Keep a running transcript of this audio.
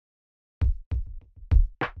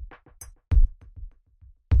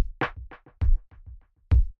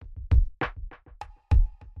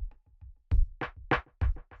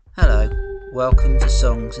Welcome to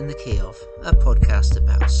Songs in the Key of, a podcast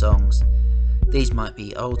about songs. These might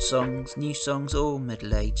be old songs, new songs, or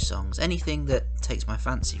middle-aged songs, anything that takes my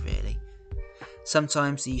fancy really.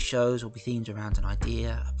 Sometimes these shows will be themed around an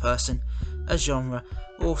idea, a person, a genre,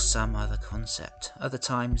 or some other concept. Other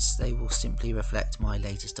times they will simply reflect my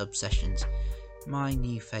latest obsessions, my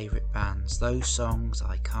new favourite bands, those songs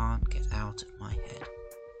I can't get out of my head.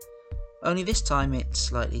 Only this time it's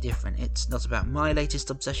slightly different. It's not about my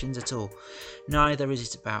latest obsessions at all. Neither is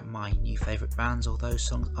it about my new favourite bands or those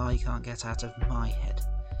songs I can't get out of my head.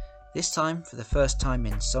 This time, for the first time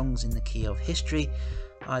in Songs in the Key of history,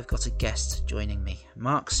 I've got a guest joining me.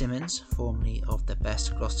 Mark Simmons, formerly of the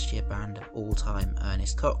best Gloucestershire band of all time,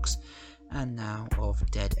 Ernest Cox, and now of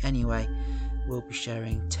Dead Anyway, will be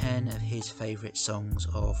sharing 10 of his favourite songs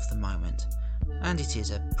of the moment. And it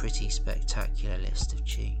is a pretty spectacular list of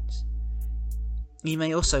tunes. You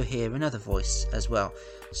may also hear another voice as well.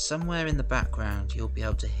 Somewhere in the background you'll be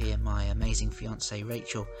able to hear my amazing fiancée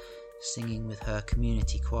Rachel singing with her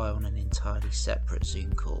community choir on an entirely separate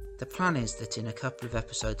Zoom call. The plan is that in a couple of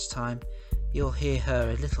episodes' time you'll hear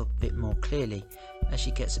her a little bit more clearly as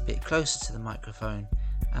she gets a bit closer to the microphone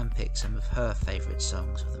and picks some of her favourite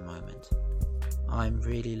songs of the moment. I'm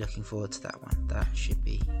really looking forward to that one. That should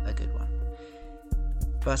be a good one.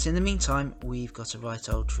 But in the meantime, we've got a right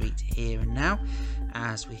old treat here and now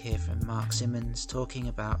as we hear from Mark Simmons talking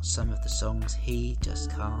about some of the songs he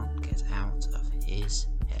just can't get out of his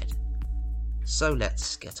head. So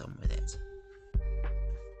let's get on with it.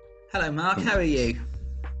 Hello Mark, how are you?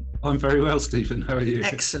 I'm very well, Stephen. How are you?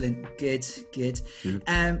 Excellent, good.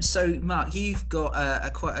 So Mark, you've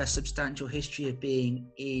got quite a substantial history of being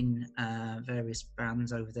in various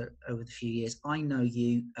bands over the few years. I know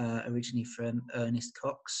you originally from Ernest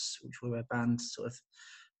Cox, which were a band sort of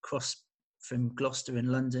cross from Gloucester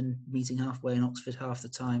and London, meeting halfway in Oxford half the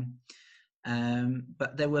time.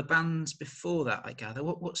 But there were bands before that, I gather.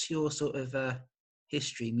 What's your sort of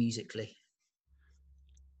history musically?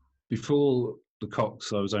 Before the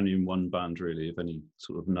Cox, I was only in one band really of any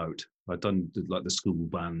sort of note. Did like the school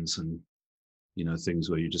bands and, things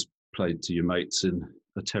where you just played to your mates in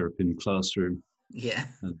a terrapin classroom. Yeah.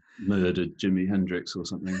 And murdered Jimi Hendrix or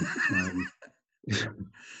something,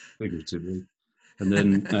 figuratively. And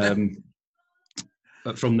then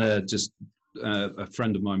from there, just a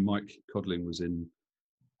friend of mine, Mike Codling, was in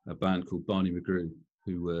a band called Barney McGrew,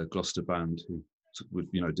 who were a Gloucester band who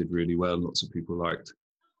did really well. Lots of people liked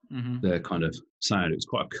their kind of sound. It was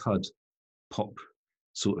quite a cud pop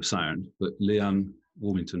sort of sound, but Leanne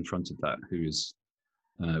Warmington fronted that, who was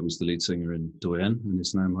the lead singer in Doyen and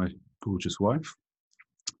is now my gorgeous wife.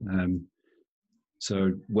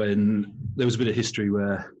 So when there was a bit of history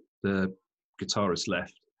where the guitarist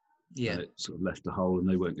left, it sort of left a hole and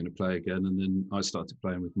they weren't going to play again, and then I started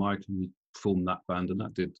playing with Mike and we formed that band, and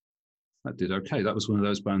that did okay. That was one of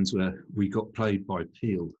those bands where we got played by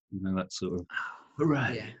Peel, that sort of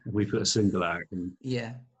hooray. Yeah. We put a single out and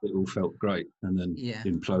it all felt great, and then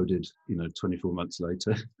imploded 24 months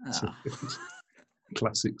later. So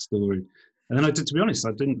classic story. And then to be honest,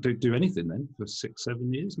 I didn't do anything then for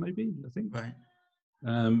 6-7 years maybe, I think. Right.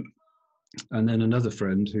 And then another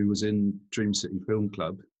friend who was in Dream City Film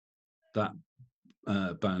Club, that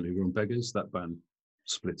band who were on Beggars, that band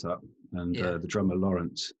split up, and the drummer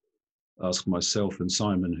Lawrence asked myself and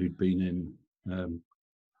Simon, who'd been in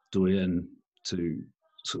Doyen, to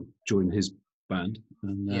sort of join his band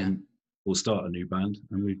and or start a new band.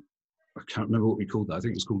 And I can't remember what we called that. I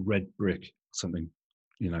think it was called Red Brick, something,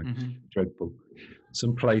 dreadful.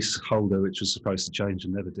 Some placeholder which was supposed to change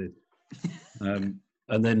and never did.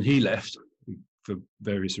 And then he left for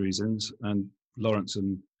various reasons, and Lawrence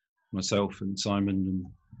and myself and Simon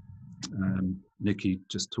and Nikki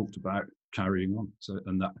just talked about carrying on. So,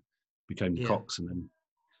 and that became the Cox, and then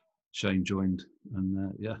Shane joined,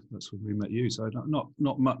 and that's when we met you. So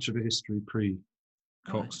not much of a history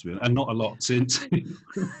pre-Cox, right, and not a lot since.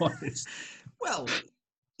 Well,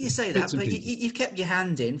 you say that, but you've kept your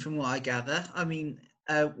hand in, from what I gather. I mean,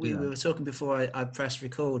 we were talking before I pressed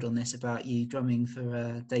record on this about you drumming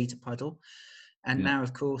for Data Puddle, and now,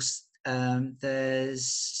 of course,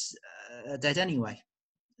 there's Dead Anyway,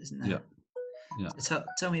 isn't there? Yeah. Yeah. So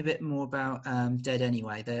tell me a bit more about Dead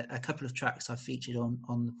Anyway. There are a couple of tracks I've featured on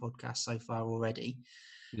the podcast so far already.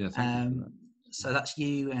 Yeah. Thank you for that. So that's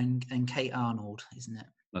you and Kate Arnold, isn't it?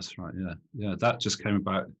 That's right. Yeah. That just came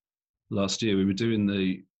about last year. We were doing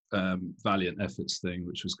the Valiant Efforts thing,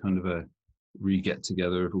 which was kind of a re-get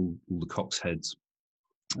together of all the Cox heads,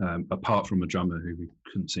 apart from a drummer who we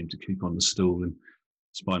couldn't seem to keep on the stool in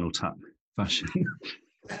Spinal Tap fashion.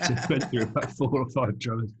 So we went through about 4 or 5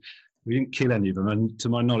 drummers. we didn't kill any of them, and to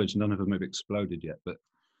my knowledge, none of them have exploded yet. But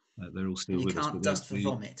they're all still And you with us. can't But dust for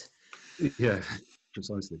vomit. yeah,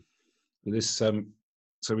 precisely. But this, so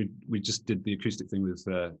we just did the acoustic thing with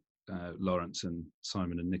Lawrence and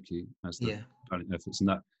Simon and Nikki as the Valiant Efforts, and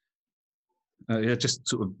that just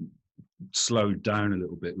sort of slowed down a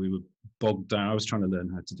little bit. We were bogged down. I was trying to learn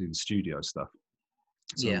how to do the studio stuff.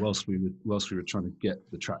 So whilst we were trying to get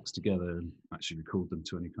the tracks together and actually record them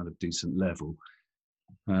to any kind of decent level,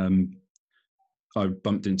 I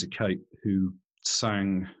bumped into Kate, who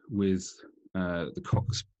sang with the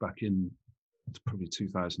Cocks back in probably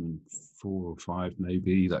 2004 or 5,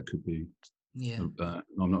 maybe. That could be. I'm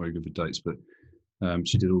not very good with dates, but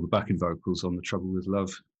she did all the backing vocals on the Trouble with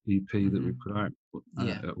Love EP that we put out.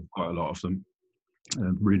 Quite a lot of them.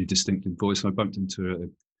 Really distinctive voice. And I bumped into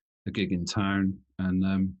a gig in town and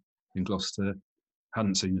in Gloucester.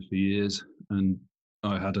 Hadn't seen her for years, and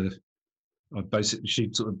she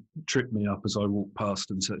sort of tripped me up as I walked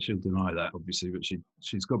past, and said she'll deny that obviously, but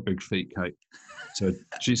she's got big feet, Kate. So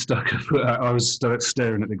she stuck her foot out. I was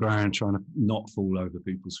staring at the ground, trying to not fall over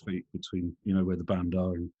people's feet between where the band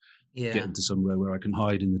are, and get into somewhere where I can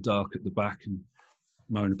hide in the dark at the back and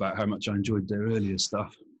moan about how much I enjoyed their earlier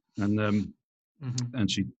stuff. And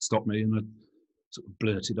and she stopped me, and I sort of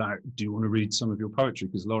blurted out, "Do you want to read some of your poetry?"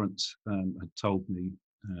 Because Lawrence had told me,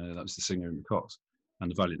 that was the singer in the Cocks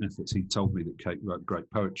and the Valiant Efforts, he told me that Kate wrote great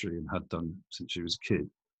poetry and had done since she was a kid.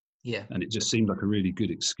 Yeah. And it just seemed like a really good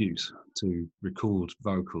excuse to record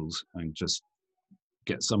vocals and just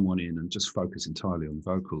get someone in and just focus entirely on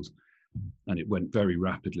vocals. And it went very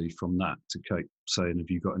rapidly from that to Kate saying, "Have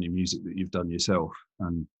you got any music that you've done yourself?"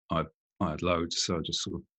 And I had loads, so I just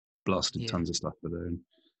sort of blasted tons of stuff with her. And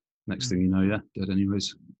next thing you know, Dead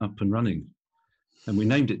Anyway's up and running. And we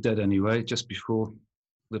named it Dead Anyway just before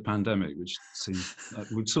the pandemic, which seemed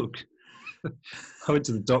we sort of. I went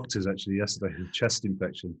to the doctors actually yesterday with a chest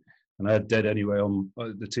infection, and I had Dead Anyway on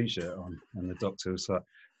the t-shirt on, and the doctor was like,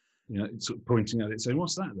 sort of pointing at it, saying,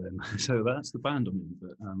 "What's that then?" So that's the band I'm in.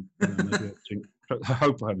 But maybe I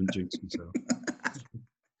hope I haven't jinxed myself.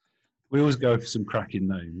 We always go for some cracking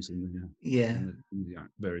names in the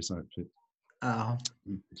various outfits. Oh,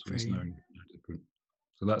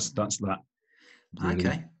 so that's that. Really.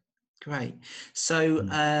 Okay, great. So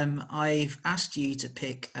I've asked you to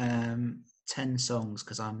pick 10 songs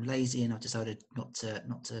because I'm lazy and I've decided not to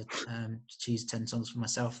choose 10 songs for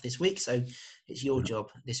myself this week. So it's your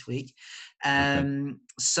job this week.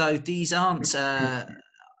 So these aren't. I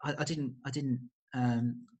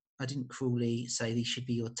didn't cruelly say these should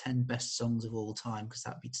be your 10 best songs of all time because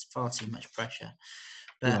that would be far too much pressure.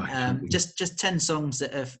 But just 10 songs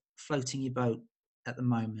that are floating your boat at the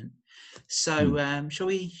moment. So shall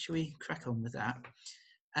we crack on with that?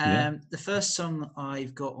 The first song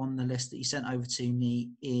I've got on the list that you sent over to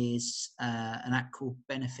me is an act called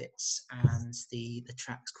Benefits, and the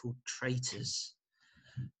track's called Traitors.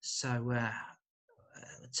 So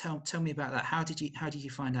tell me about that. How did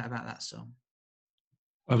you find out about that song?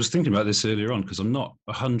 I was thinking about this earlier on because I'm not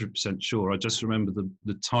 100% sure. I just remember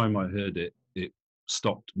the time I heard it, it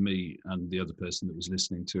stopped me and the other person that was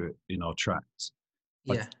listening to it in our tracks.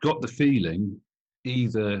 I got the feeling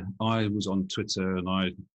either I was on Twitter and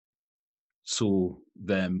I saw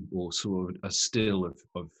them or saw a still of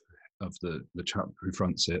the chap who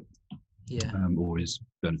fronts it, or his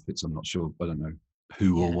Benefits. I'm not sure. I don't know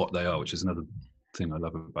who or what they are, which is another thing I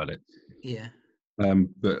love about it. Yeah.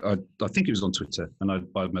 But I think it was on Twitter, and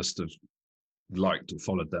I must have liked or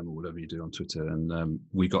followed them or whatever you do on Twitter, and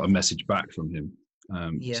we got a message back from him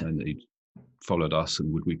saying that he'd followed us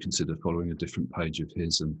and would we consider following a different page of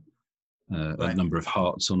his, and a number of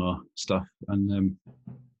hearts on our stuff. And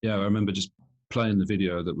I remember just playing the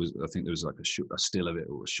video that was, I think there was like a still of it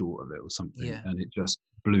or a short of it or something, and it just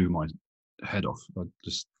blew my head off. I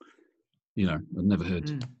just, I'd never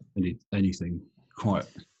heard anything quite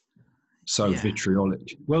so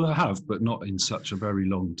vitriolic. Well, I have, but not in such a very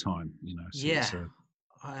long time, So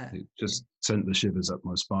it just sent the shivers up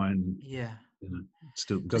my spine. And,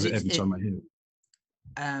 still does it every time I hear it.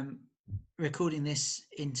 Recording this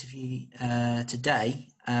interview today,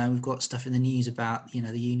 we've got stuff in the news about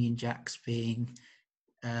the Union Jacks being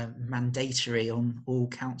mandatory on all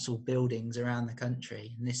council buildings around the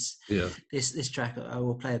country. And this track, I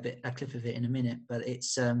will play a clip of it in a minute, but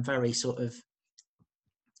it's very sort of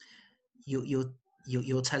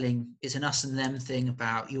you're telling, it's an us and them thing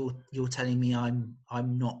about you're telling me I'm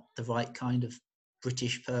not the right kind of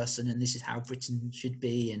British person, and this is how Britain should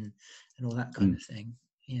be, and all that kind of thing.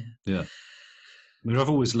 I mean, I've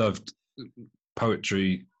always loved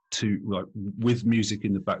poetry with music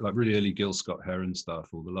in the back, like really early Gil Scott-Heron stuff,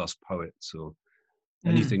 or The Last Poets, or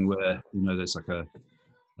anything where, you know, there's like a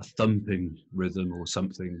thumping rhythm or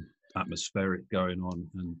something atmospheric going on,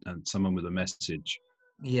 and someone with a message.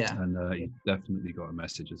 Yeah. And he's definitely got a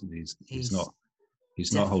message, isn't he? He's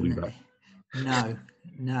not holding back.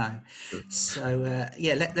 No. So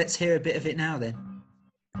let's hear a bit of it now then.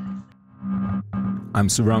 I'm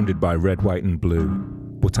surrounded by red, white and blue,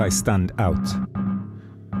 but I stand out.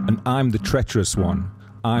 And I'm the treacherous one.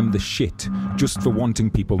 I'm the shit, just for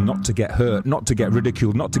wanting people not to get hurt, not to get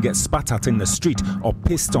ridiculed, not to get spat at in the street or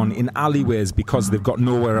pissed on in alleyways because they've got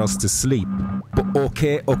nowhere else to sleep. But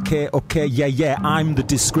okay, yeah, I'm the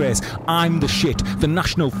disgrace, I'm the shit, the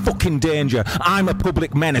national fucking danger, I'm a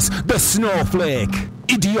public menace, the snowflake.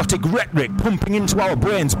 Idiotic rhetoric pumping into our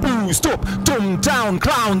brains, boozed up, dumbed down,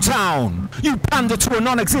 clown town. You pander to a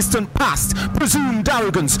non-existent past, presumed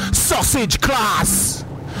arrogance, sausage class.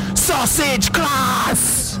 Sausage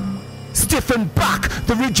class! Stiffen back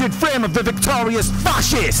the rigid frame of the victorious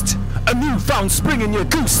fascist! A newfound spring in your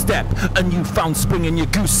goose step! A newfound spring in your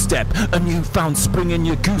goose step! A newfound spring in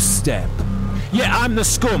your goose step! Yeah, I'm the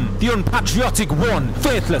scum, the unpatriotic one,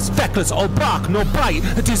 faithless, feckless, all bark, no bite,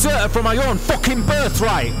 a deserter from my own fucking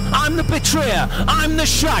birthright. I'm the betrayer, I'm the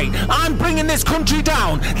shite, I'm bringing this country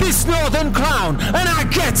down, this northern clown, and I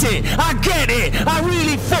get it, I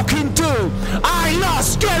really fucking do. I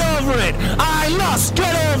lost, get over it, I lost,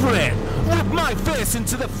 get over it. Whip my face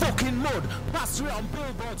into the fucking mud, plaster it on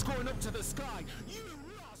billboards going up to the sky. You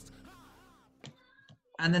lost.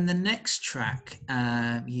 And then the next track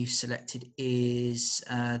you selected is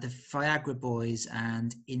the Viagra Boys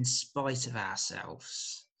and In Spite of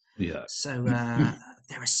Ourselves. Yeah. So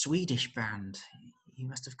they're a Swedish band. You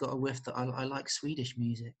must have got a whiff that I like Swedish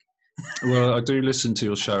music. Well, I do listen to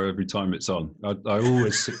your show every time it's on. I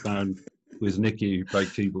always sit down with Nikki, who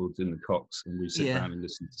played keyboards in the Cox, and we sit down and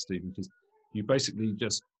listen to Stephen, because you basically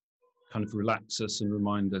just kind of relax us and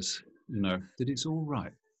remind us, you know, that it's all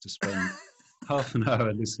right to spend half an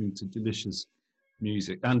hour listening to delicious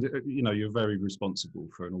music. And, you know, you're very responsible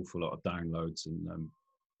for an awful lot of downloads and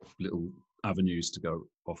little avenues to go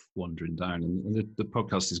off wandering down. And the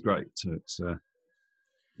podcast is great. So it's,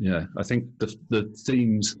 yeah, I think the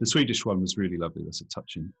themes, the Swedish one was really lovely. That's a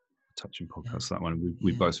touching podcast, that one.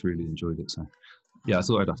 We both really enjoyed it. So, yeah, I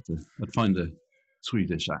thought I'd find a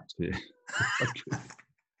Swedish act here.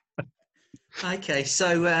 Okay,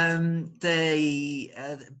 so they...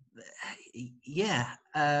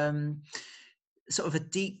 sort of a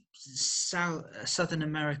deep Southern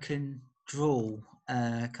American drawl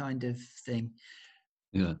kind of thing.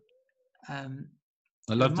 Yeah, I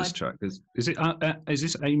love this track. Is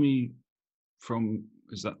this Amy from?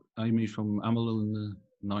 Is that Amy from Amal and the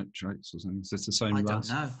Nitrates or something? Is this the same? I don't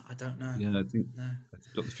know. Yeah, I think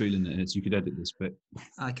I've got the feeling it is. You could edit this bit.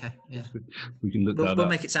 Okay, yeah. We can look that up. We'll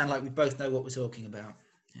make it sound like we both know what we're talking about.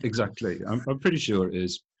 Yeah. Exactly. I'm pretty sure it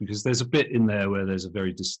is, because there's a bit in there where there's a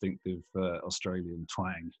very distinctive Australian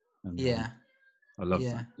twang. And, I love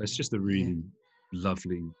that. It's just a really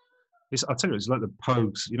lovely... I'll tell you, it's like the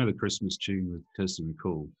Pogues, you know, the Christmas tune with Kirsty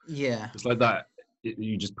MacColl. Yeah. It's like that.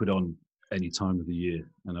 You just put on any time of the year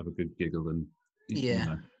and have a good giggle, and you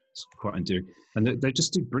know, it's quite endearing. And they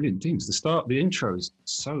just do brilliant things. The intro is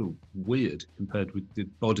so weird compared with the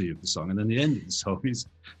body of the song, and then the end of the song is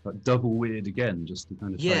like double weird again, just to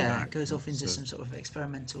kind of it goes off into some sort of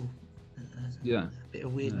experimental bit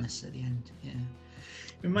of weirdness at the end. Yeah,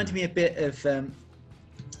 it reminded me a bit of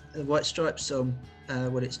the White Stripes song,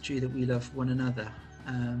 "Well, It's True That We Love One Another."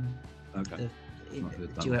 The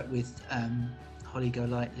duet with Holly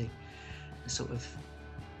Golightly, a sort of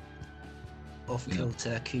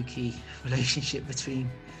off-kilter, kooky relationship between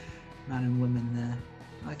man and woman there.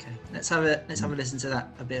 Okay, let's have a listen to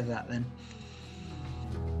a bit of that then.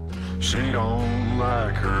 She don't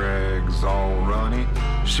like her eggs all runny.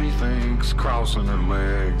 She thinks crossing her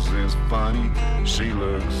legs is funny. She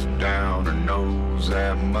looks down her nose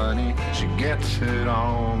at money. She gets it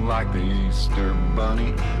on like the Easter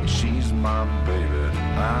bunny. She's my baby,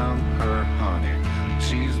 I'm her honey.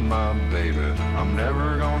 She's my baby, I'm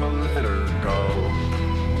never gonna let her go.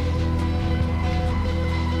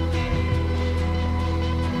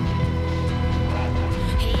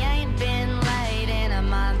 He ain't been late in a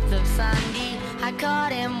month of Sunday. I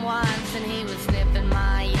caught him once and he was sniffing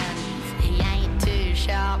my undies. He ain't too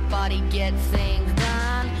sharp, but he gets things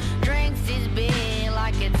done. Drinks his beer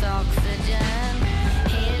like it's oxygen.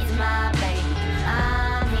 He's my baby,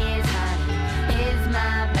 I'm his honey. He's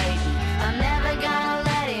my baby, I'm never gonna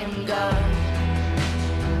let him go.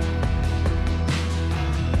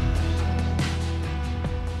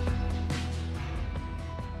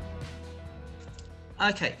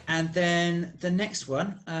 Okay, and then the next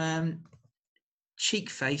one,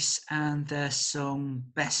 Cheekface and their song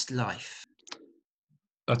Best Life.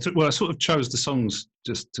 I sort of chose the songs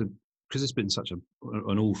just to, because it's been such an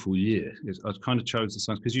awful year. I kind of chose the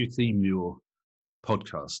songs because you theme your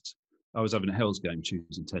podcast. I was having a hell's game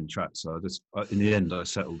choosing 10 tracks, so in the end I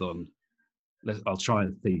settled on, I'll try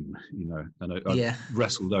a theme, and I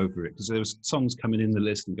wrestled over it because there was songs coming in the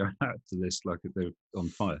list and going out of the list like they were on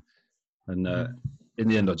fire. And in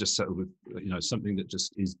the end, I just settled with, something that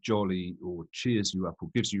just is jolly or cheers you up or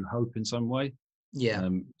gives you hope in some way. Yeah.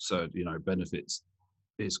 So, benefits.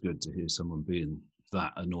 It's good to hear someone being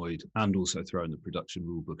that annoyed and also throwing the production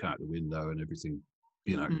rule book out the window and everything,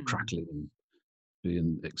 crackling and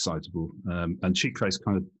being excitable. And Cheekface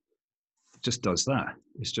kind of just does that.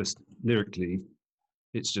 It's just lyrically,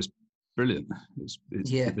 it's just brilliant.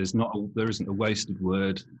 There isn't a wasted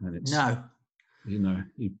word, and it's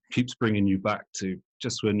he keeps bringing you back to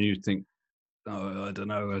just when you think, oh, I don't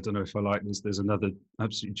know if I like this. There's another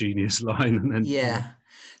absolute genius line, and then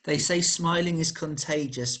they say smiling is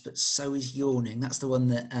contagious, but so is yawning. That's the one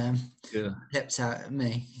that leapt out at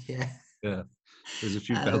me. Yeah. There's a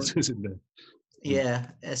few belters in there. Yeah,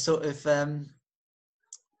 a sort of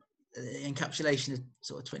encapsulation of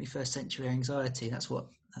sort of 21st century anxiety. That's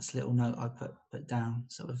a little note I put down.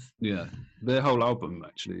 Sort of. Yeah, their whole album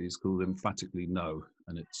actually is called Emphatically No,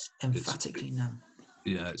 and it's No.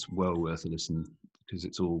 Yeah, it's well worth a listen because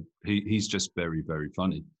it's all he's just very, very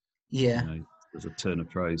funny. Yeah, there's a turn of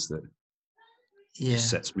phrase that just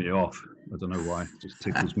sets me off. I don't know why, it just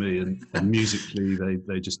tickles me. And musically,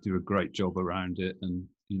 they just do a great job around it, and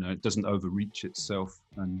it doesn't overreach itself,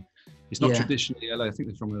 and it's not traditionally LA. I think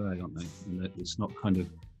they're from LA, aren't they? And it's not kind of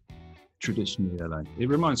traditionally LA. It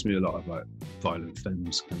reminds me a lot of like Violent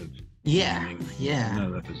Femmes kind of. Yeah.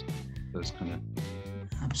 Those kind of.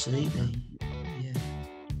 Absolutely.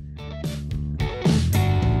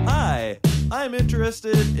 Hi, I'm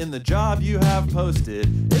interested in the job you have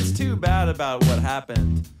posted. It's too bad about what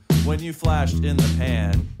happened when you flashed in the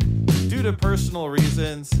pan. Due to personal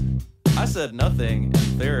reasons, I said nothing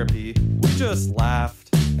in therapy. We just laughed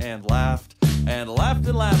and laughed and laughed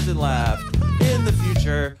and laughed and laughed. In the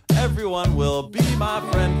future, everyone will be my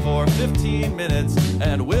friend for 15 minutes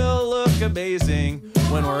and we'll look amazing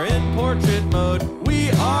when we're in portrait mode.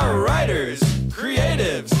 We are writers,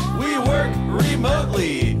 creatives, we work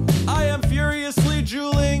remotely. I am furiously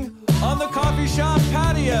drooling on the coffee shop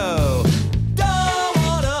patio. Don't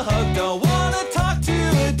wanna hug, don't wanna talk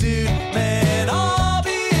to a dude. Man, I'll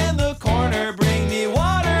be in the corner, bring me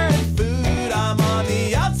water and food. I'm on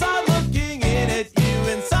the outside looking in at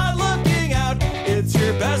you, inside looking out. It's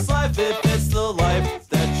your best life if it's the life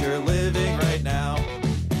that you're living right now.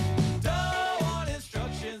 Don't want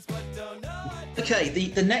instructions, but don't know. Okay,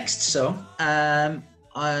 the next song,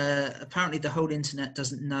 apparently the whole internet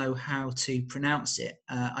doesn't know how to pronounce it.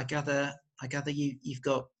 I gather you've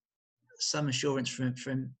got some assurance from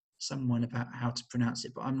someone about how to pronounce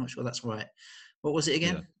it, but I'm not sure that's right. What was it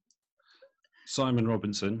again? Yeah. Simon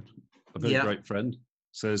Robinson, a very great friend,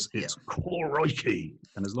 says it's Crikey,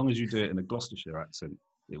 and as long as you do it in a Gloucestershire accent,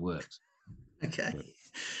 it works. Okay,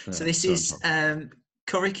 so this is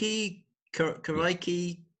Crikey, Crikey,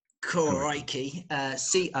 Crikey, Coriky,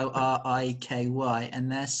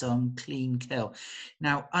 and their song Clean Kill.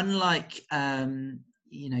 Now, unlike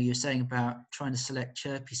you're saying about trying to select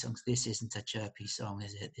chirpy songs, this isn't a chirpy song,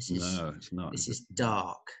 is it? No, it's not. This is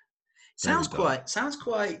dark. Sounds quite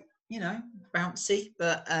bouncy,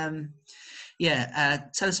 but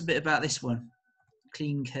tell us a bit about this one,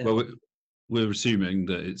 Clean Kill. Well, we're assuming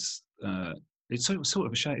that it's sort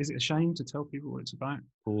of a shame. Is it a shame to tell people what it's about,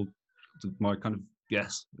 or my kind of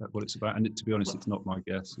guess at what it's about? And to be honest, it's not my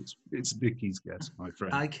guess. It's Vicky's guess, my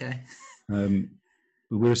friend. Okay.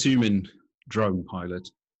 We're assuming drone pilot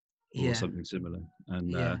or something similar,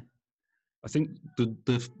 and I think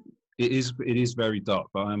it is very dark.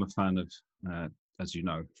 But I am a fan of, as you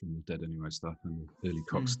know, from the Dead Anyway stuff and the early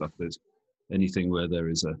Cox stuff. There's anything where there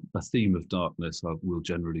is a theme of darkness, I will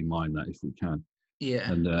generally mind that if we can.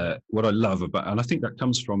 Yeah. And what I love about, and I think that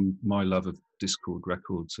comes from my love of Discord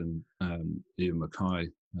Records and Ian Mackay,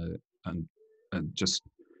 and just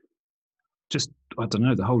I don't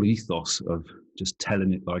know, the whole ethos of just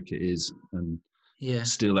telling it like it is, and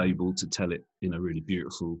still able to tell it in a really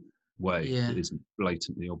beautiful way that isn't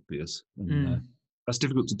blatantly obvious. And that's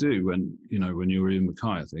difficult to do when you're Ian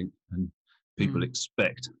Mackay, I think, and people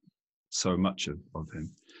expect so much of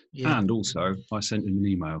him. Yeah. And also, I sent him an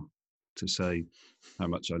email to say how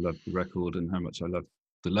much I loved the record and how much I loved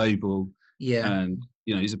the label, And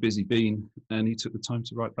he's a busy bean, and he took the time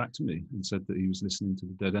to write back to me and said that he was listening to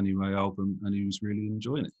the Dead Anyway album and he was really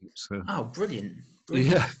enjoying it. So, brilliant.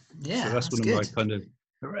 Yeah. So that's one of my kind of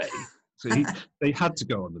hooray. So they had to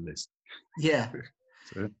go on the list. Yeah.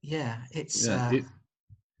 So, It's I'm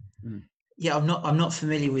not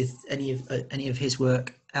familiar with any of his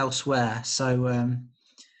work elsewhere. So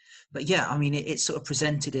but yeah, I mean it's sort of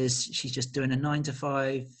presented as she's just doing a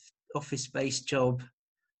 9-to-5 office-based job.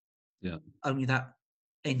 Yeah. Only that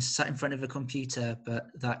sat in front of a computer,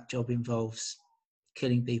 but that job involves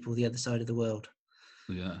killing people the other side of the world.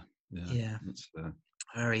 Yeah. It's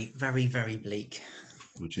very, very, very bleak.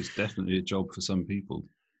 Which is definitely a job for some people.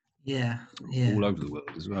 Yeah. All over the world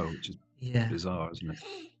as well, which is bizarre, isn't it?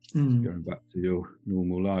 Going back to your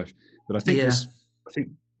normal life. But I think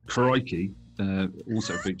Crikey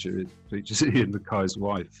also features Ian Mackay's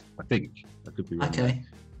wife. I think I could be wrong. Okay.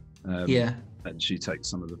 And she takes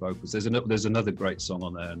some of the vocals. There's another great song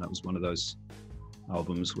on there, and that was one of those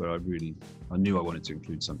albums where I knew I wanted to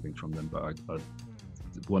include something from them, but I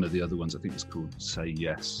one of the other ones I think is called Say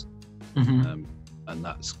Yes, and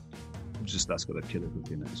that's got a killer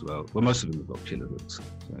hook in it as well. Well, most of them have got killer hooks.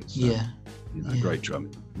 So it's, great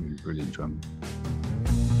drumming, really brilliant drumming.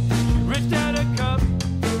 Reached out a cup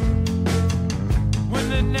when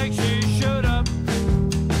the next year showed up.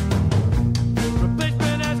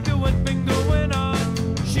 Replacement asked her what's been going on.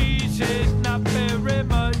 She says not very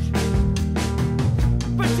much,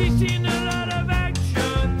 but she's seen a lot of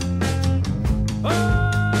action.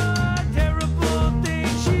 Oh, terrible thing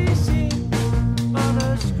she's seen on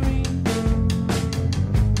a screen.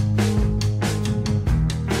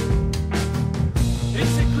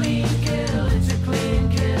 It's a clean kill, it's a clean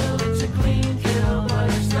kill, it's a clean kill, but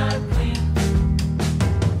it's not clean.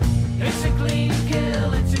 It's a clean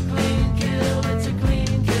kill, it's a clean kill, it's a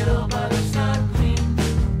clean kill, but it's not clean.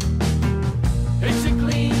 It's a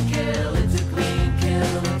clean kill, it's a clean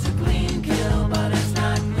kill, it's a clean kill, but it's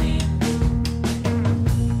not clean.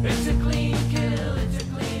 It's a clean kill, it's a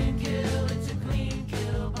clean kill, it's a clean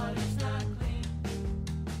kill, but it's not clean.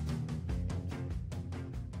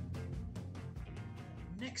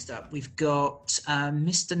 Next up, we've got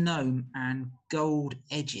Mr. Gnome and Gold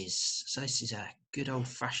Edges. So this is a good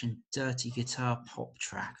old-fashioned dirty guitar pop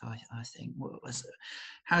track, I think.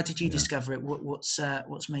 How did you discover it? What's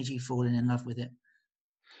made you fall in love with it?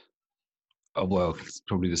 Oh, well, it's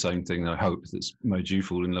probably the same thing. I hope that's made you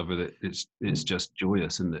fall in love with it. It's just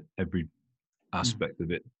joyous, isn't it? Every aspect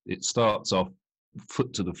of it. It starts off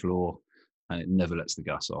foot to the floor, and it never lets the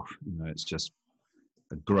gas off. It's just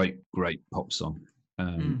a great pop song.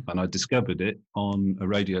 And I discovered it on a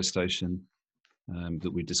radio station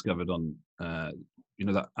that we discovered on, that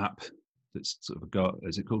app that's sort of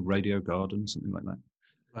is it called Radio Garden, something like that?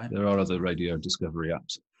 Right. There are other radio discovery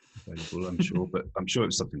apps available, I'm sure, but I'm sure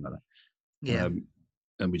it's something like that. Yeah.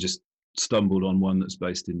 And we just stumbled on one that's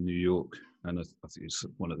based in New York, and I think it's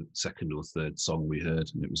one of the second or third song we heard,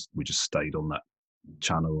 and we just stayed on that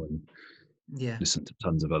channel and listened to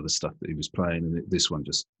tons of other stuff that he was playing, and this one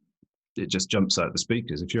just jumps out the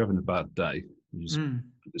speakers. If you're having a bad day, you just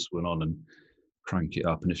put this one on and crank it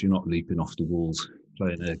up, and if you're not leaping off the walls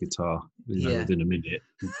playing air guitar within a minute,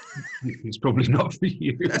 it's probably not for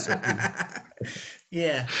you.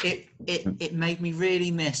 It made me really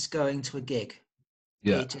miss going to a gig.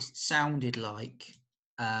 It just sounded like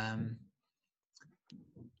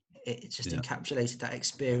it just encapsulated that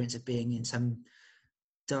experience of being in some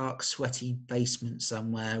dark, sweaty basement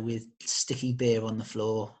somewhere with sticky beer on the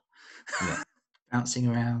floor, bouncing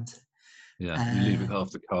around. You leave half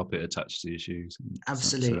the carpet attached to your shoes.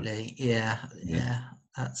 Absolutely,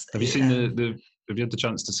 That's. Have you seen the? Have you had the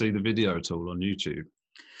chance to see the video at all on YouTube?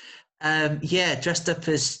 Dressed up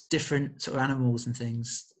as different sort of animals and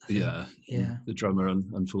things. The drummer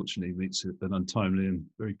unfortunately meets an untimely and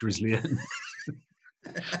very grisly end.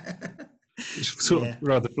 Which sort of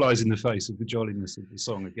rather flies in the face of the jolliness of the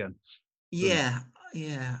song again.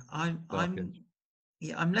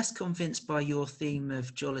 I'm less convinced by your theme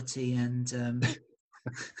of jollity and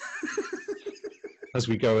as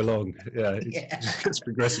we go along, it gets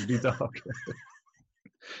progressively dark.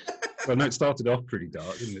 Well, no, it started off pretty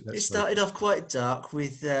dark, didn't it? It started off quite dark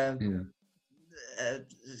with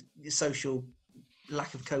social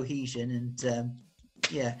lack of cohesion and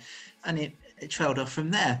and it trailed off from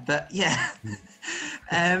there. But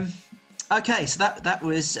okay, so that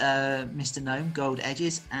was Mr. Gnome, Gold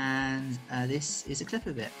Edges, and this is a clip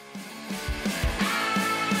of it.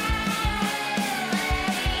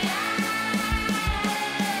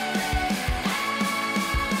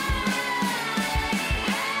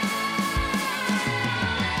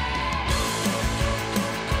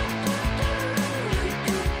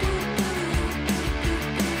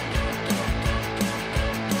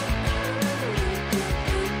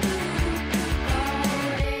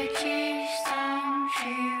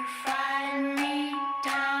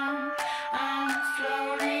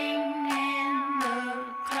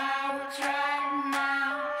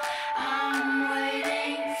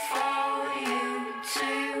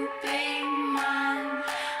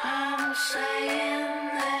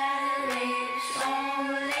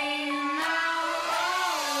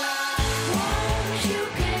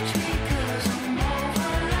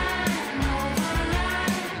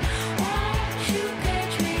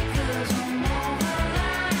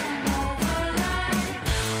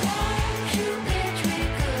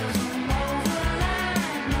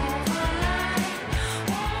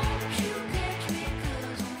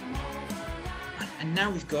 And now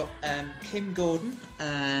we've got Kim Gordon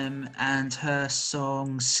and her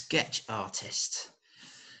song Sketch Artist.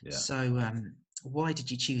 Yeah. So why did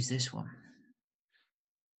you choose this one?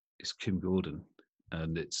 It's Kim Gordon,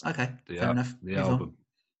 and it's Okay, the, fair enough. the Move on. album.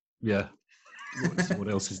 Yeah. What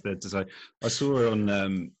else is there to say? I saw her on,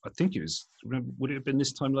 I think it was, would it have been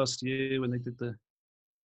this time last year when they did the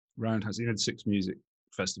Roundhouse, the Six Music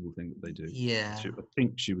Festival thing that they do? Yeah. I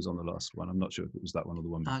think she was on the last one. I'm not sure if it was that one or the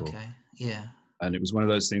one before. Okay, yeah. And it was one of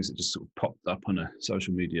those things that just sort of popped up on a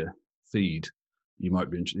social media feed. You might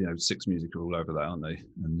be interested, Six Music are all over that, aren't they?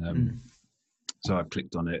 And so I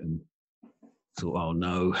clicked on it and thought, oh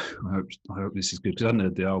no, I hope this is good, because I hadn't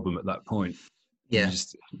heard the album at that point. Yeah.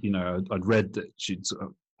 Just, I'd read that she'd sort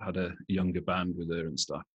of had a younger band with her and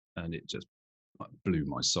stuff, and it just blew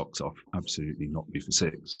my socks off. Absolutely knocked me for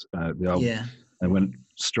six. The album, Yeah. and went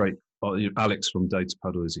straight. Alex from Data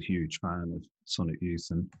Puddle is a huge fan of Sonic Youth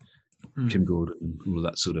and Kim Gordon and all of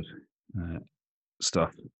that sort of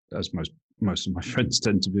stuff, as most of my friends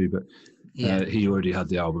tend to be. But he already had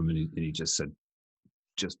the album, and he just said,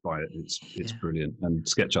 just buy it. It's brilliant. And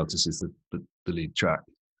Sketch Artist is the lead track.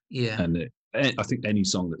 Yeah. And I think any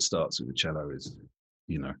song that starts with a cello is,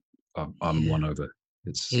 I'm won over.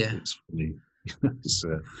 It's for me.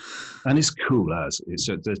 And it's cool as it's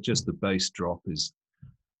just the bass drop is.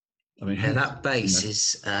 I mean, that bass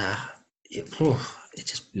is it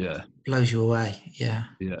just blows you away. Yeah.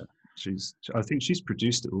 Yeah, I think she's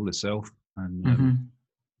produced it all herself, and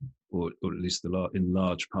or at least in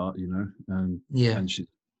large part, and she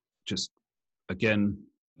just, again,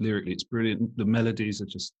 lyrically it's brilliant. The melodies are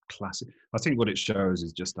just classic. I think what it shows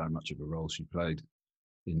is just how much of a role she played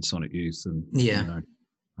in Sonic Youth, and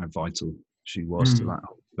how vital she was to that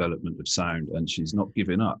whole development of sound, and she's not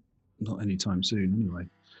giving up, not anytime soon anyway.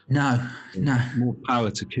 No. More power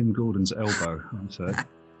to Kim Gordon's elbow, I'd say.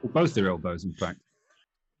 Or both their elbows, in fact.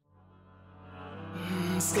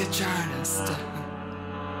 Sketch artist,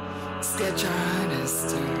 sketch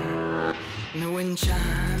artist. And the wind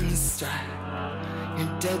chimes strike, your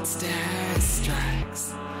dead stare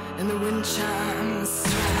strikes. And the wind chimes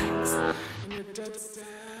strikes, and your dead stare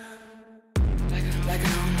like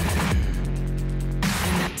an omen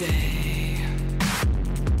in the day,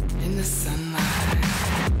 in the sunlight,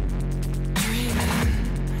 dreaming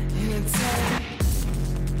in a day.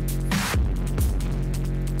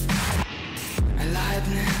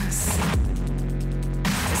 Aliveness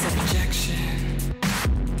is a projection,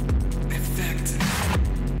 effect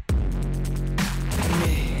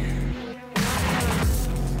me.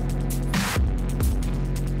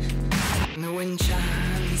 And the wind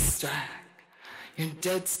chimes strike, your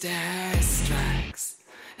dead stare strikes.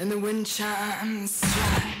 And the wind chimes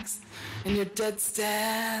strikes, and your dead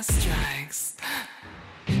stare strikes.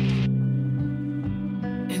 In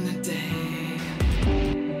the day,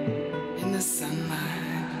 in the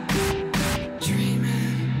sunlight,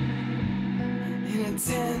 dreaming in a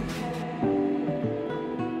tent.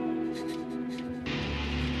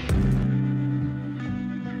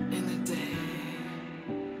 In the day,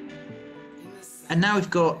 in the sun. And now we've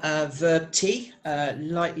got Verb T,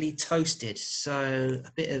 Lightly Toasted. So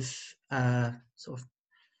a bit of sort of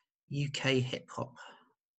UK hip hop.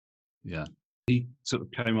 Yeah, he sort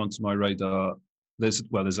of came onto my radar. There's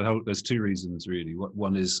two reasons really.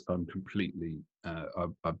 One is I'm completely.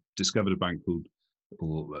 I've discovered a band called,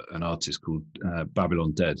 or an artist called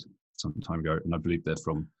Babylon Dead some time ago, and I believe they're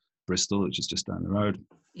from Bristol, which is just down the road.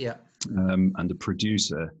 Yeah. And the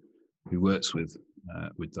producer who works with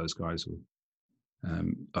those guys,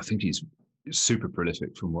 I think he's super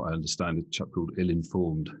prolific from what I understand. A chap called Ill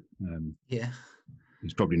Informed.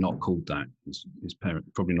 He's probably not called that. His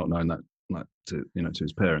parent probably not known that to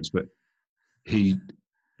his parents, but he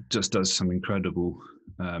just does some incredible,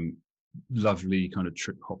 lovely kind of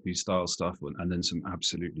trip hoppy style stuff, and then some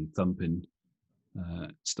absolutely thumping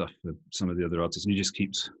stuff for some of the other artists. And he just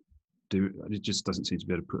keeps doing. It just doesn't seem to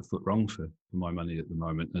be able to put a foot wrong for my money at the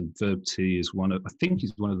moment. And Verb T is I think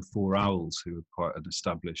he's one of the Four Owls, who are quite an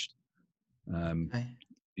established,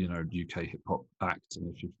 UK hip hop act.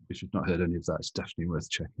 And if you've not heard any of that, it's definitely worth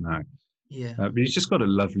checking out. Yeah. But he's just got a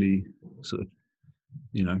lovely sort of,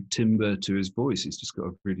 timbre to his voice. He's just got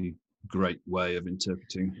a really great way of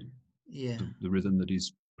interpreting the rhythm that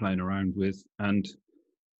he's playing around with, and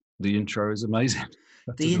the intro is amazing.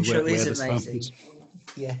 The intro is amazing.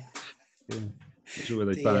 Yeah. I'm sure where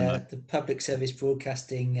they found that. The public service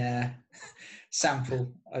broadcasting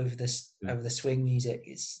sample over the swing music.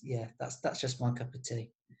 That's just my cup of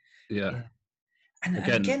tea. Yeah. And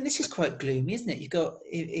again, this is quite gloomy, isn't it? You've got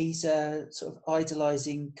he's sort of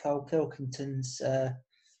idolising Carl Pilkington's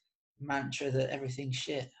mantra that everything's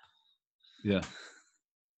shit. Yeah,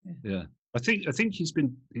 Yeah. I think he's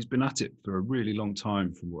been at it for a really long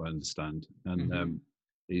time, from what I understand, and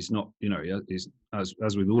he's not, he's as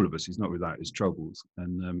with all of us, he's not without his troubles,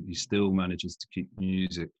 and he still manages to keep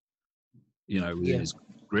music, within his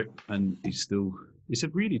grip, and it's a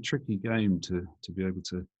really tricky game to be able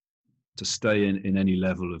to stay in any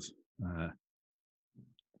level of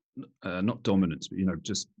not dominance, but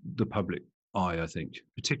just the public eye. I think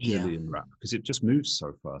particularly in rap, because it just moves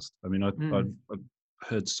so fast. I mean, I've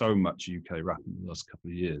heard so much UK rap in the last couple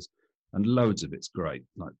of years, and loads of it's great,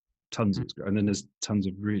 like tons of it's great, and then there's tons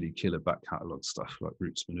of really killer back catalogue stuff like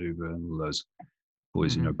Roots Maneuver and all those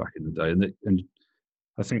boys, back in the day, and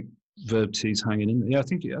I think Verb T's hanging in there. Yeah, I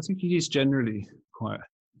think he is generally quite.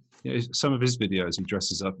 Some of his videos he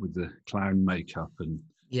dresses up with the clown makeup, and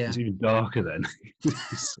he's even darker then.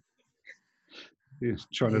 He's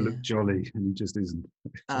trying to look jolly, and he just isn't.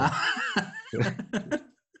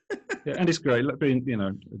 Yeah, and it's great. Like being,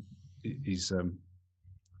 he's.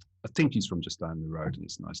 I think he's from just down the road, and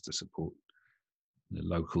it's nice to support the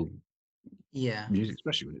local music,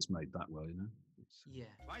 especially when it's made that well. Yeah.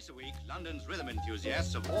 Twice a week, London's rhythm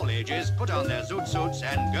enthusiasts of all ages put on their zoot suits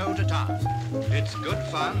and go to town. It's good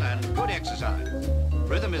fun and good exercise.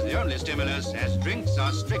 Rhythm is the only stimulus, as drinks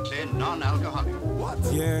are strictly non-alcoholic. What?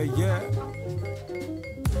 Yeah.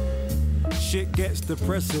 Shit gets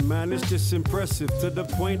depressing, man, it's just impressive. To the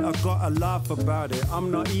point I gotta laugh about it,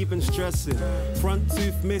 I'm not even stressing. Front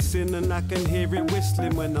tooth missing and I can hear it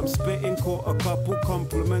whistling when I'm spitting. Caught a couple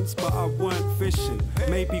compliments, but I weren't fishing.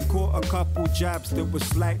 Maybe caught a couple jabs that were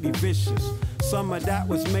slightly vicious. Some of that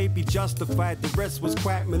was maybe justified, the rest was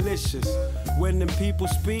quite malicious. When them people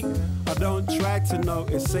speak, I don't try to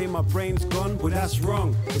notice. Say my brain's gone, well that's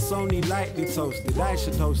wrong. It's only lightly toasted. I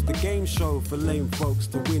should host a game show for lame folks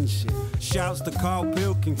to win shit. Shouts to Carl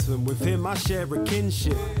Pilkington, with him I share a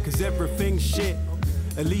kinship. Cause everything's shit,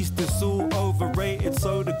 at least it's all overrated.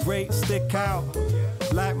 So the greats stick out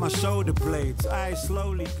like my shoulder blades. I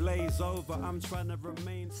slowly glaze over, I'm trying to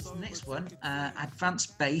remain so. Next one,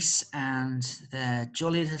 Advanced Bass and their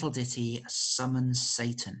jolly little ditty, Summons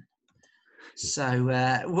Satan. So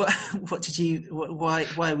what did you, why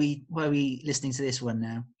are we listening to this one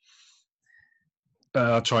now?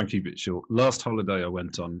 I'll try and keep it short. Last holiday I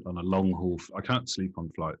went on a long haul. I can't sleep on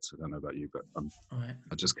flights. I don't know about you, but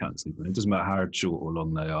I just can't sleep on it. It doesn't matter how short or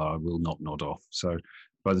long they are, I will not nod off. So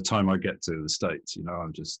by the time I get to the States,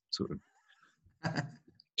 I'm just sort of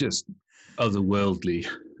just otherworldly.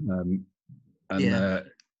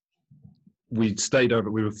 We stayed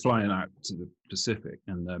over, we were flying out to the Pacific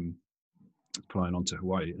and flying on to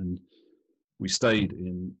Hawaii, and we stayed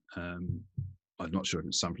in I'm not sure if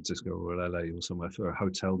it's San Francisco or LA or somewhere for a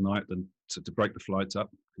hotel night, and to break the flight up,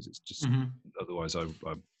 because it's just otherwise I'd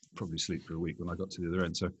probably sleep for a week when I got to the other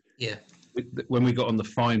end. So when we got on the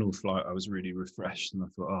final flight, I was really refreshed, and I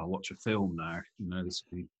thought, I'll watch a film now. This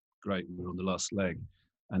would be great. We were on the last leg,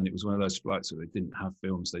 and it was one of those flights where they didn't have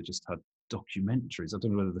films; they just had documentaries. I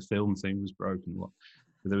don't know whether the film thing was broken or what,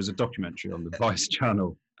 but there was a documentary on the Vice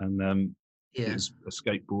channel, and it was a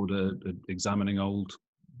skateboarder examining old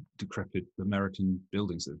decrepit American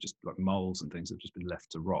buildings that have just, like malls and things, that have just been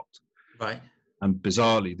left to rot. Right. And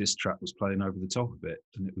bizarrely, this track was playing over the top of it,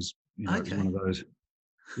 and it was, it was one of those,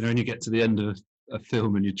 when you get to the end of a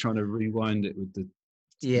film and you're trying to rewind it with the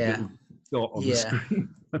little dot on the screen,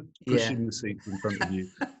 pushing the seat in front of you,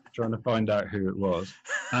 trying to find out who it was.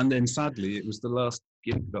 And then sadly, it was the last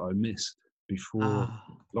gig that I missed before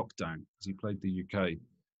lockdown, because he played the UK.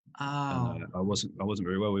 And, I wasn't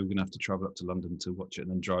very well. We were going to have to travel up to London to watch it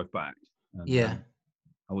and then drive back. And,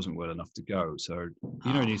 I wasn't well enough to go. So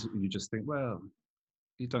you just think, well,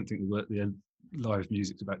 you don't think the live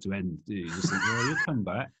music's about to end, do you? You just think, well, you'll come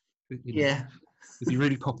back. If you're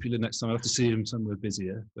really popular next time, I'll have to see him somewhere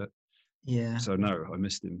busier. But so no, I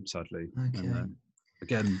missed him sadly. Okay. And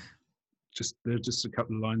again, there are just a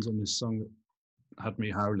couple of lines on this song that had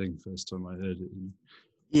me howling first time I heard it.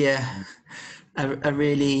 Yeah, a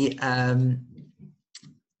really a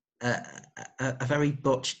very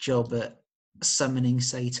botched job at summoning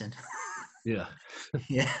Satan. Yeah.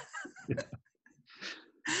 Yeah.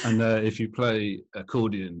 And if you play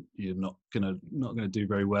accordion, you're not gonna do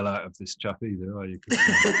very well out of this chap either, are you?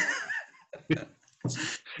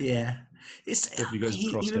 Yeah,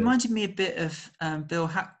 he reminded me a bit of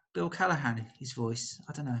Bill Callahan, his voice.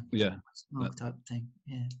 I don't know. Yeah. Type thing.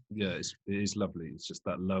 Yeah. Yeah, it is lovely. It's just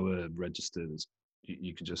that lower register that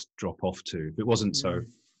you can just drop off to. If it wasn't so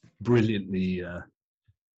brilliantly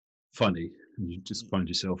funny, and you just find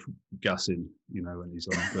yourself gassing, when he's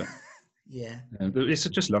on. But but it's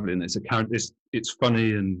just lovely, and it's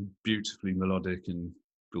funny and beautifully melodic, and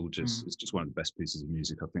gorgeous. It's just one of the best pieces of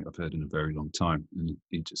music I think I've heard in a very long time. And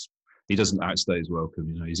he doesn't outstay his welcome.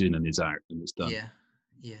 You know, he's in and he's out, and it's done.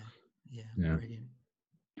 Yeah. Brilliant.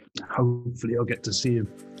 Hopefully, I'll get to see him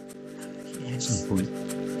at some point.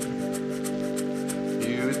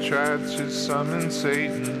 You tried to summon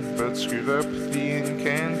Satan, but screwed up the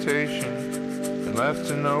incantation and left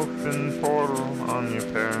an open portal on your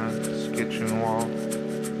parents' kitchen wall.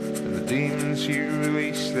 And the demons you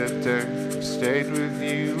released that day stayed with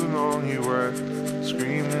you along your way,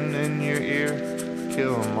 screaming in your ear,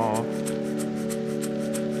 kill them all.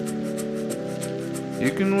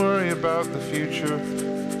 You can worry about the future.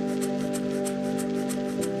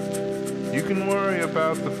 You can worry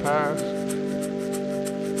about the past.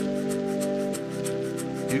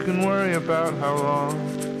 You can worry about how long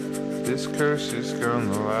this curse is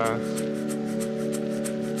gonna last.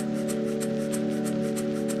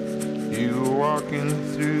 You were walking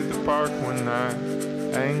through the park one night,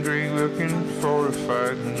 angry looking for a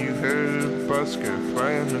fight, and you heard a busker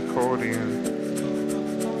playing accordion.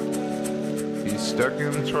 He stuck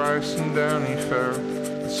him twice and down he fell,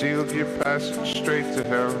 and sealed your passage straight to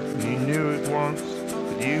hell. And you knew at once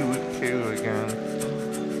that you would kill again.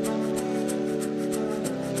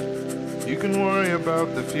 You can worry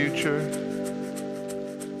about the future.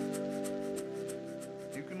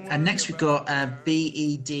 And next we've got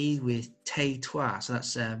BED with Tais-Toi. So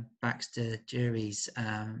that's Baxter Jury's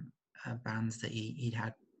band that he'd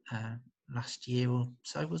had last year or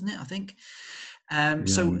so, wasn't it? I think.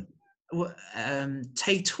 So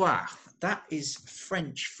Tais-Toi, that is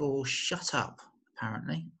French for shut up,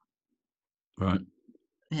 apparently. Right.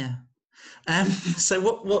 Yeah. So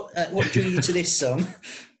what drew you to this song?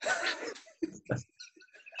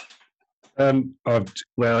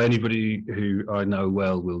 Well, anybody who I know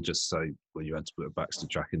well will just say, "Well, you had to put a Baxter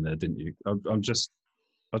track in there, didn't you?" I just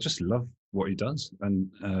love what he does. And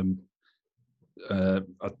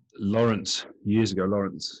Lawrence, years ago,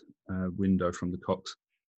 Window from the Cox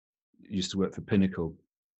used to work for Pinnacle,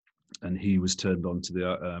 and he was turned on to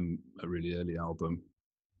a really early album.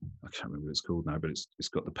 I can't remember what it's called now, but it's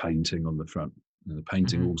got the painting on the front, and the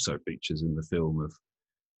painting also features in the film of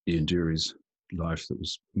Ian Dury's life that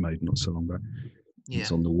was made not so long back.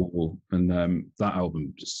 It's on the wall, and that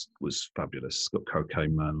album just was fabulous. It's got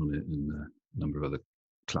Cocaine Man on it and a number of other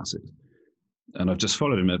classics, and I've just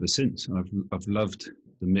followed him ever since. I've loved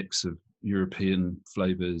the mix of European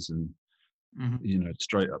flavors and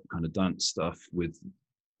straight up kind of dance stuff with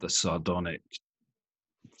the sardonic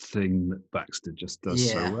thing that Baxter just does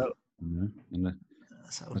so well. And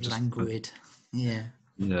sort of languid.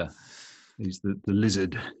 He's the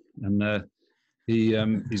lizard, and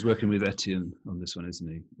he's working with Etienne on this one, isn't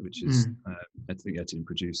he? Which is I think Etienne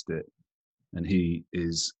produced it, and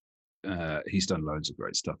he's done loads of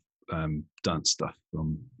great stuff, dance stuff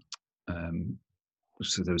from.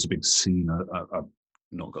 So there was a big scene. I've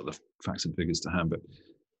not got the facts and figures to hand, but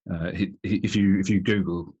if you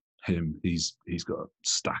Google him, he's got a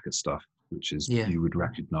stack of stuff which is you would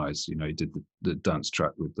recognise. You know, he did the dance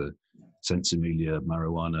track with the Sensimilia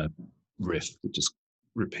marijuana riff that just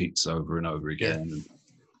repeats over and over again.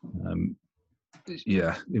 And,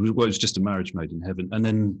 it was just a marriage made in heaven. And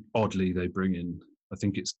then oddly they bring in, I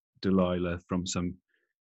think it's Delilah from some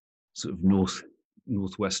sort of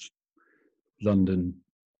northwest London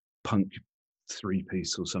punk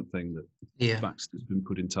 3-piece or something that Baxter's been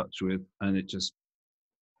put in touch with, and it just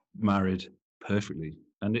married perfectly.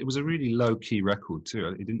 And it was a really low-key record too.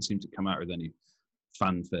 It didn't seem to come out with any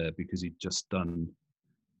fanfare because he'd just done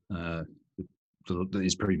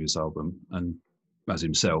his previous album and as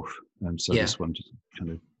himself, and so this one just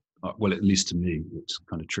kind of, well, at least to me, it's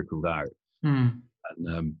kind of trickled out. And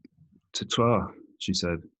Tais-Toi, she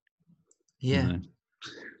said,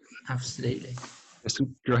 absolutely. It's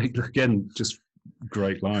some great, again, just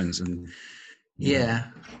great lines, and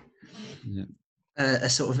a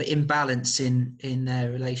sort of imbalance in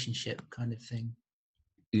their relationship kind of thing.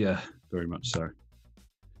 Yeah, very much so.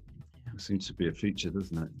 It seems to be a feature,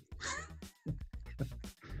 doesn't it?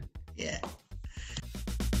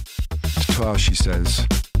 Tais-Toi, she says.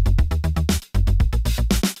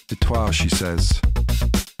 Tais-Toi, she says.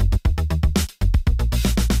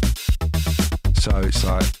 So it's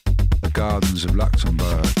like the gardens of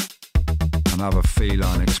Luxembourg and other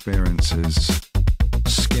feline experiences.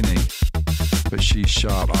 Skinny, but she's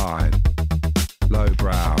sharp-eyed,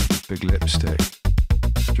 low-browed, big lipstick,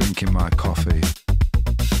 drinking my coffee,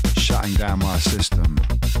 shutting down my system.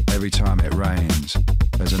 Every time it rains,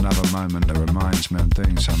 there's another moment that reminds me I'm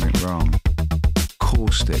doing something wrong.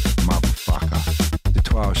 Caustic motherfucker.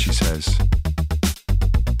 Tais-Toi, she says.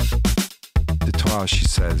 Tais-Toi, she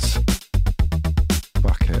says.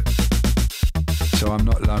 Fuck So I'm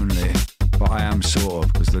not lonely, but I am sort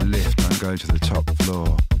of, because the lift don't go to the top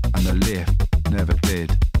floor. And the lift never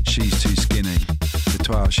did. She's too skinny. The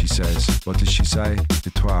toi, she says. What does she say?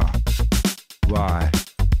 The toi. Why?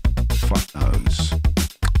 Fuck knows.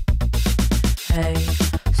 Hey,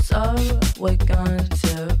 so we're going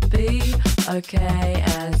to be okay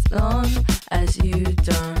as long as you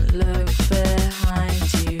don't look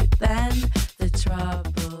behind you. Then the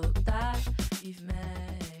trouble that you've made.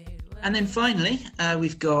 And then finally,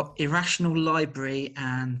 we've got Irrational Library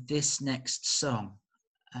and This Next Song.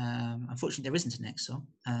 Unfortunately, there isn't a next song.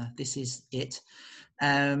 This is it.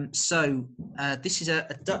 So this is a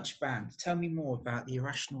Dutch band. Tell me more about the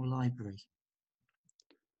Irrational Library.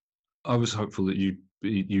 I was hopeful that you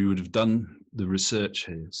would have done the research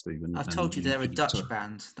here, Stephen. I've told you they're a Dutch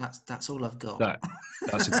band. That's all I've got.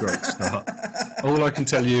 That's a great start. All I can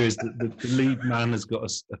tell you is that the lead man has got a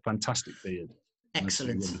fantastic beard.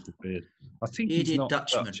 Excellent. Beard. I think Bearded he's not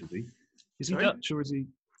Dutchman. Dutch, is he? Is he Dutch or is he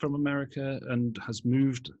from America and has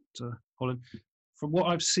moved to Holland? From what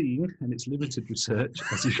I've seen, and it's limited research,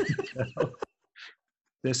 as you can tell,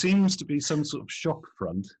 there seems to be some sort of shop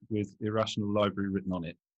front with Irrational Library written on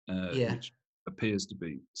it, which appears to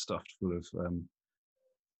be stuffed full of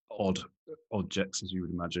odd objects, as you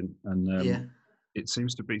would imagine. And it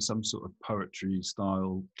seems to be some sort of poetry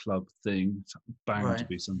style club thing, bound to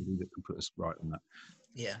be somebody that can put us right on that.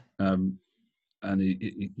 Yeah. And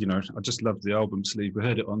he, you know, I just loved the album sleeve. We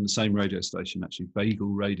heard it on the same radio station, actually, Bagel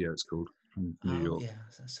Radio, it's called, from New York. Yeah,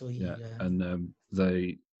 I saw you. Yeah, and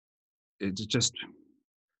it's just,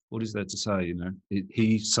 what is there to say? You know,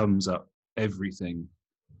 he sums up everything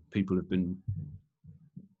people have been,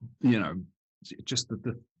 you know, just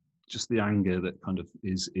the anger that kind of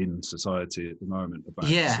is in society at the moment about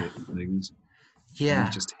certain things. Yeah, and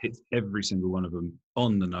he just hits every single one of them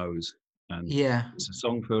on the nose. And it's a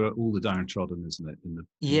song for all the downtrodden, isn't it? In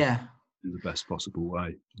the best possible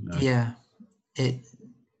way. You know? Yeah.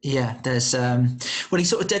 There's he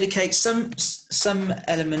sort of dedicates some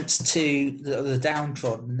elements to the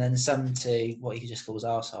downtrodden, and then some to what he just calls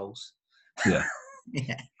arseholes. Yeah.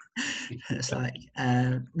 Yeah. It's like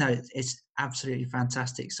it's absolutely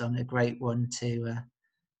fantastic song, a great one to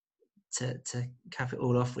cap it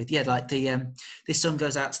all off with. Yeah, like this song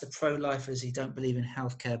goes out to the pro-lifers who don't believe in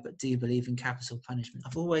healthcare but do believe in capital punishment.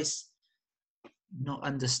 I've always not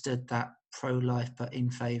understood that pro-life but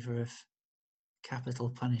in favour of capital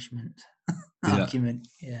punishment argument.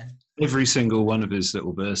 Yeah. Every single one of his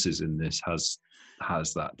little verses in this has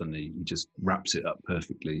that, doesn't he? He just wraps it up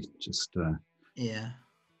perfectly. Just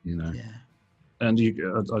you know. Yeah. And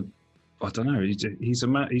I don't know. He's a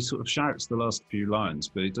man. He sort of shouts the last few lines,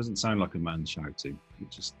 but it doesn't sound like a man shouting.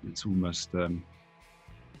 It's almost,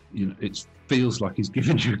 you know, it feels like he's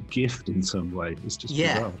giving you a gift in some way. It's just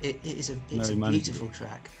bizarre. It's a beautiful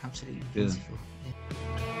track. Absolutely beautiful. Yeah.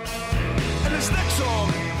 And this next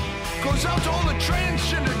song goes out to all the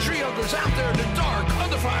transgender tree huggers out there in the dark,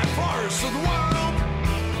 undefined forests of the world,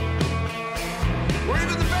 where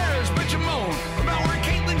even the bears bitch and moan about where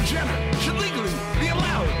Caitlyn Jenner should legally be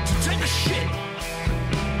allowed to take a shit.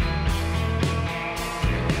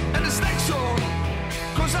 And this next song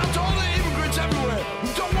goes out to all the immigrants everywhere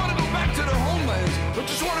who don't want to go back to their homelands, but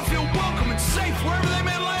just want to feel welcome and safe wherever they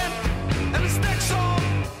may land. And this next song,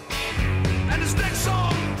 and this next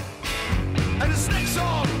song, and this next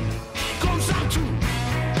song goes out to,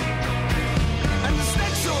 and this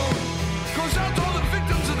next song goes out to all the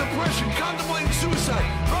victims of depression, contemplating suicide,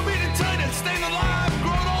 from eating tight and staying alive,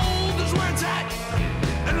 growing old is where it's at.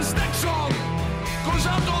 And this next song goes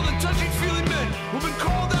out to all the touchy-feely men who've been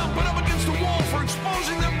called out, put up against the wall for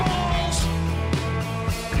exposing their balls.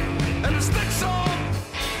 And this next song,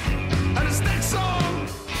 and this next song,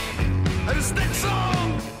 and this next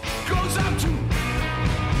song goes out to,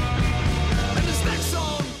 and this next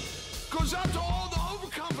song goes out to all the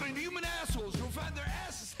overconfident human assholes who've had their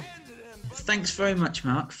asses handed to them. Thanks very much,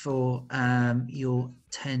 Mark, for your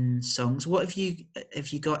 10 songs. What have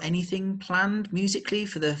you got anything planned musically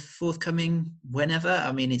for the forthcoming whenever?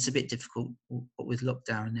 I mean, it's a bit difficult with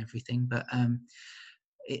lockdown and everything, but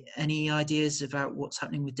any ideas about what's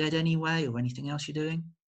happening with Dead Anyway or anything else you're doing?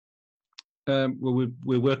 Well,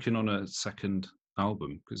 we're working on a second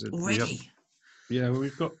album because already.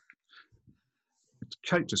 We've got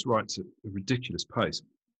Kate just writes at a ridiculous pace.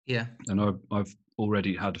 Yeah, and I've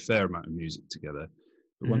already had a fair amount of music together.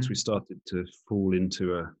 But once we started to fall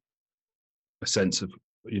into a sense of,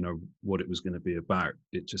 you know, what it was going to be about,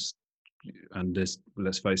 it just, and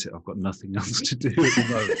let's face it, I've got nothing else to do at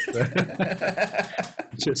the moment.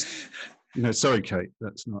 Just, you know, sorry, Kate,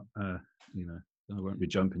 that's not, you know, I won't be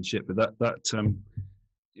jumping ship, but that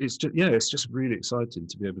it's just really exciting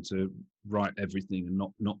to be able to write everything and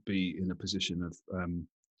not be in a position of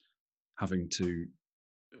having to,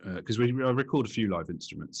 because I record a few live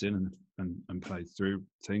instruments in and play through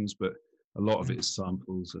things, but a lot of it is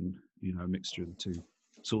samples and a mixture of the two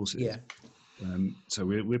sources. Yeah. So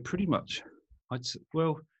we're pretty much,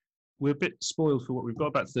 we're a bit spoiled for what we've got.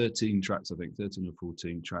 About 13 tracks, I think, 13 or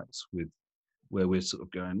 14 tracks where we're sort of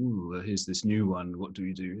going, oh, here's this new one. What do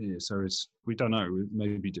we do here? So we don't know. We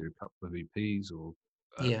maybe do a couple of EPs or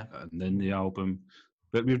and then the album.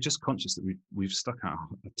 But we're just conscious that we've stuck out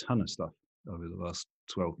a ton of stuff over the last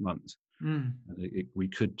 12 months. And we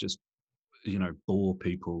could just, bore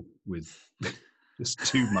people with just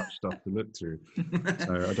too much stuff to look through.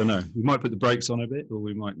 So I don't know. We might put the brakes on a bit, or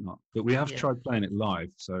we might not. But we have tried playing it live.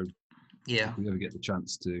 So if we ever get the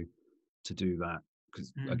chance to do that,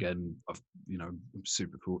 because again, I'm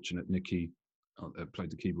super fortunate. Nikki played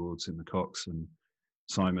the keyboards in the Cox, and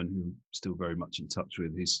Simon, who I'm still very much in touch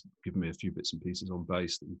with, he's given me a few bits and pieces on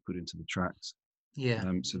bass that we put into the tracks.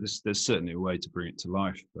 So there's certainly a way to bring it to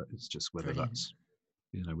life, but it's just whether that's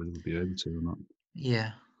whether we'll be able to or not.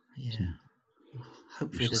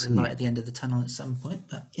 Hopefully there's a light at the end of the tunnel at some point,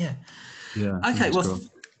 but yeah. Okay, well, cool.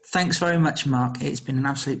 Thanks very much, Mark. It's been an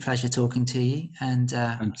absolute pleasure talking to you, and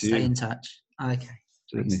stay in touch. Okay.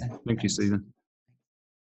 Certainly. Thank you, Stephen.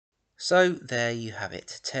 So there you have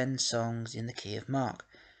it, 10 songs in the key of Mark.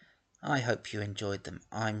 I hope you enjoyed them.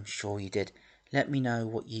 I'm sure you did. Let me know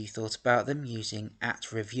what you thought about them using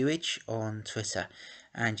 @reviewage on Twitter,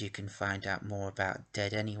 and you can find out more about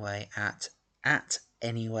Dead Anyway at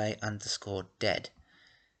 @anyway_dead.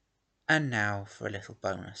 And now for a little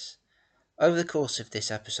bonus. Over the course of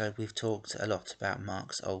this episode, we've talked a lot about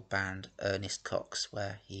Mark's old band, Ernest Cox,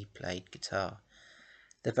 where he played guitar.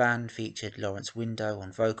 The band featured Lawrence Window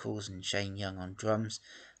on vocals and Shane Young on drums,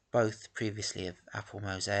 both previously of Apple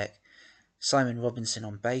Mosaic, Simon Robinson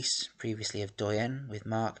on bass, previously of Doyen with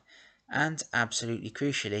Mark, and absolutely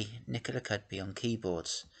crucially, Nicola Cudby on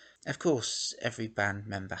keyboards. Of course, every band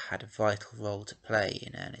member had a vital role to play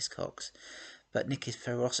in Ernest Cox, but Nicky's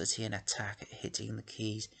ferocity and attack at hitting the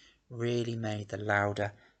keys really made the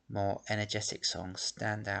louder, more energetic songs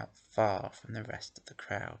stand out far from the rest of the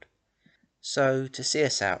crowd. So, to see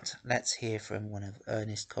us out, let's hear from one of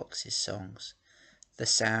Ernest Cox's songs. The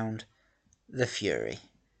sound, the fury,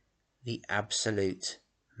 the absolute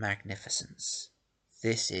magnificence.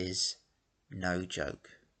 This is No Joke.